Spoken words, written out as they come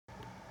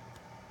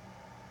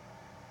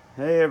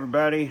Hey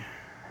everybody,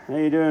 how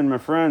you doing, my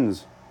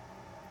friends?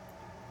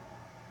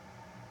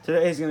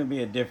 Today's gonna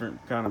be a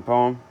different kind of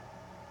poem.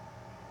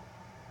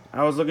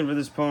 I was looking for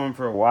this poem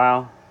for a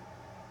while.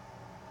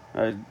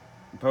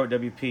 Poet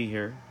WP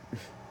here.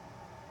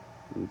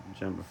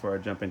 Before I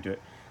jump into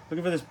it,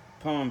 looking for this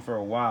poem for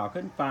a while.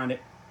 Couldn't find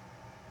it,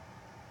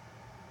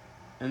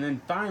 and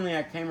then finally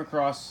I came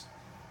across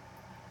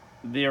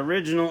the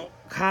original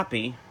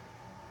copy.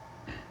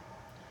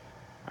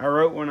 I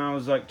wrote when I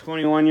was like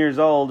 21 years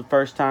old, the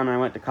first time I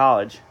went to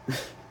college.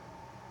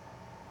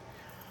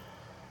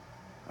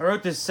 I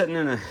wrote this sitting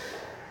in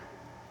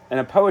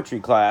a poetry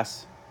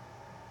class,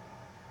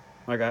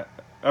 like a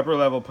upper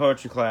level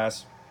poetry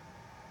class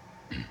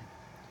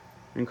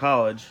in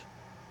college,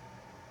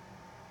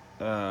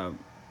 while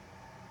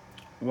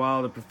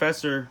the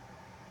professor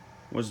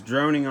was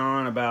droning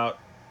on about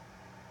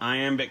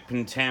iambic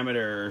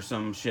pentameter or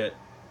some shit,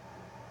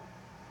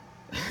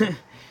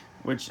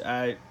 which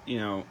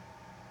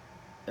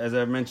as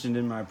I've mentioned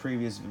in my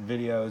previous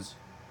videos,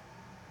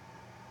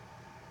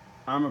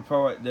 I'm a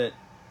poet that,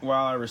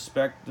 while I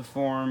respect the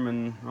form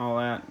and all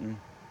that, and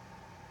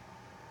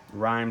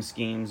rhyme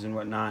schemes and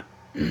whatnot,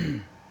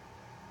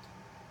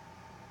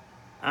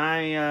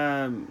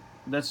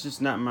 that's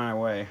just not my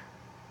way.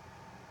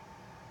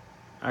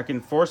 I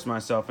can force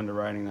myself into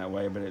writing that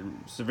way, but it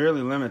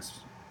severely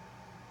limits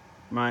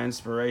my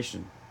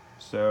inspiration.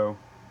 So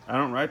I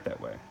don't write that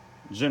way,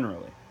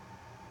 generally.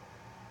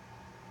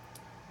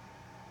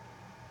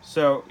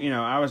 So,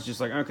 I was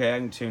just like, okay, I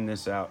can tune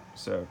this out,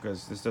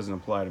 because this doesn't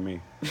apply to me.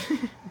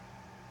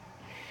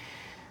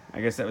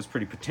 I guess that was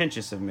pretty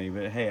pretentious of me,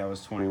 but hey, I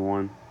was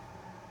 21.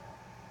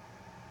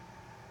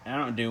 I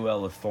don't do well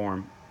with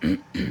form.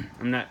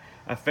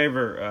 I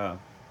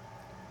favor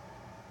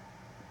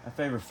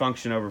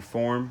function over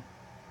form,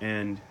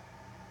 and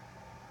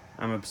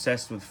I'm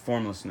obsessed with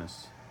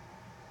formlessness,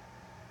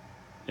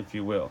 if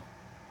you will.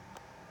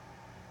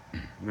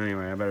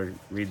 Anyway, I better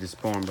read this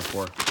poem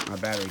before my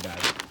battery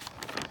dies.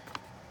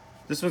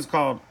 This one's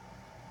called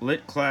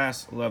Lit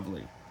Class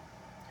Lovely.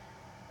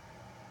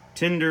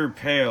 Tender,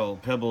 pale,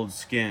 pebbled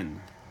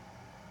skin,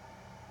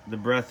 the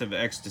breath of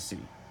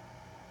ecstasy,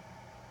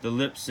 the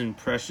lips'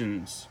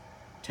 impressions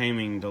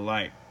taming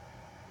delight,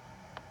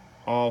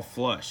 all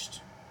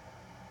flushed,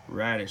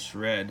 radish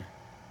red,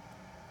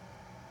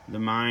 the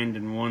mind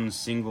in one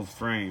single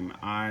frame,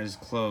 eyes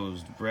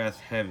closed, breath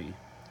heavy,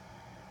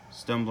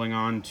 stumbling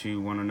onto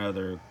one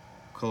another,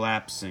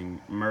 collapsing,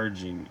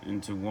 merging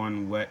into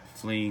one wet,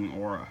 fleeing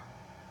aura,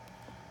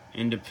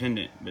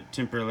 independent but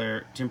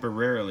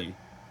temporarily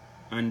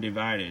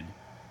undivided,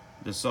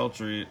 the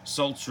sultry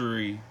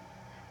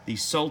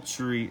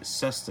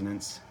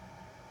sustenance,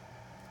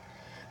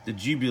 the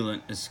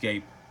jubilant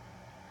escape.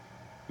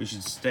 We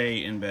should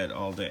stay in bed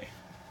all day.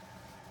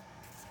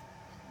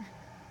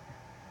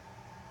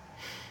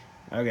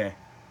 Okay.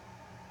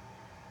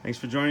 Thanks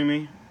for joining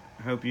me.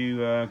 I hope you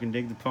can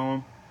dig the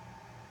poem,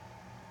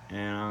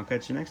 and I'll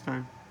catch you next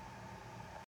time.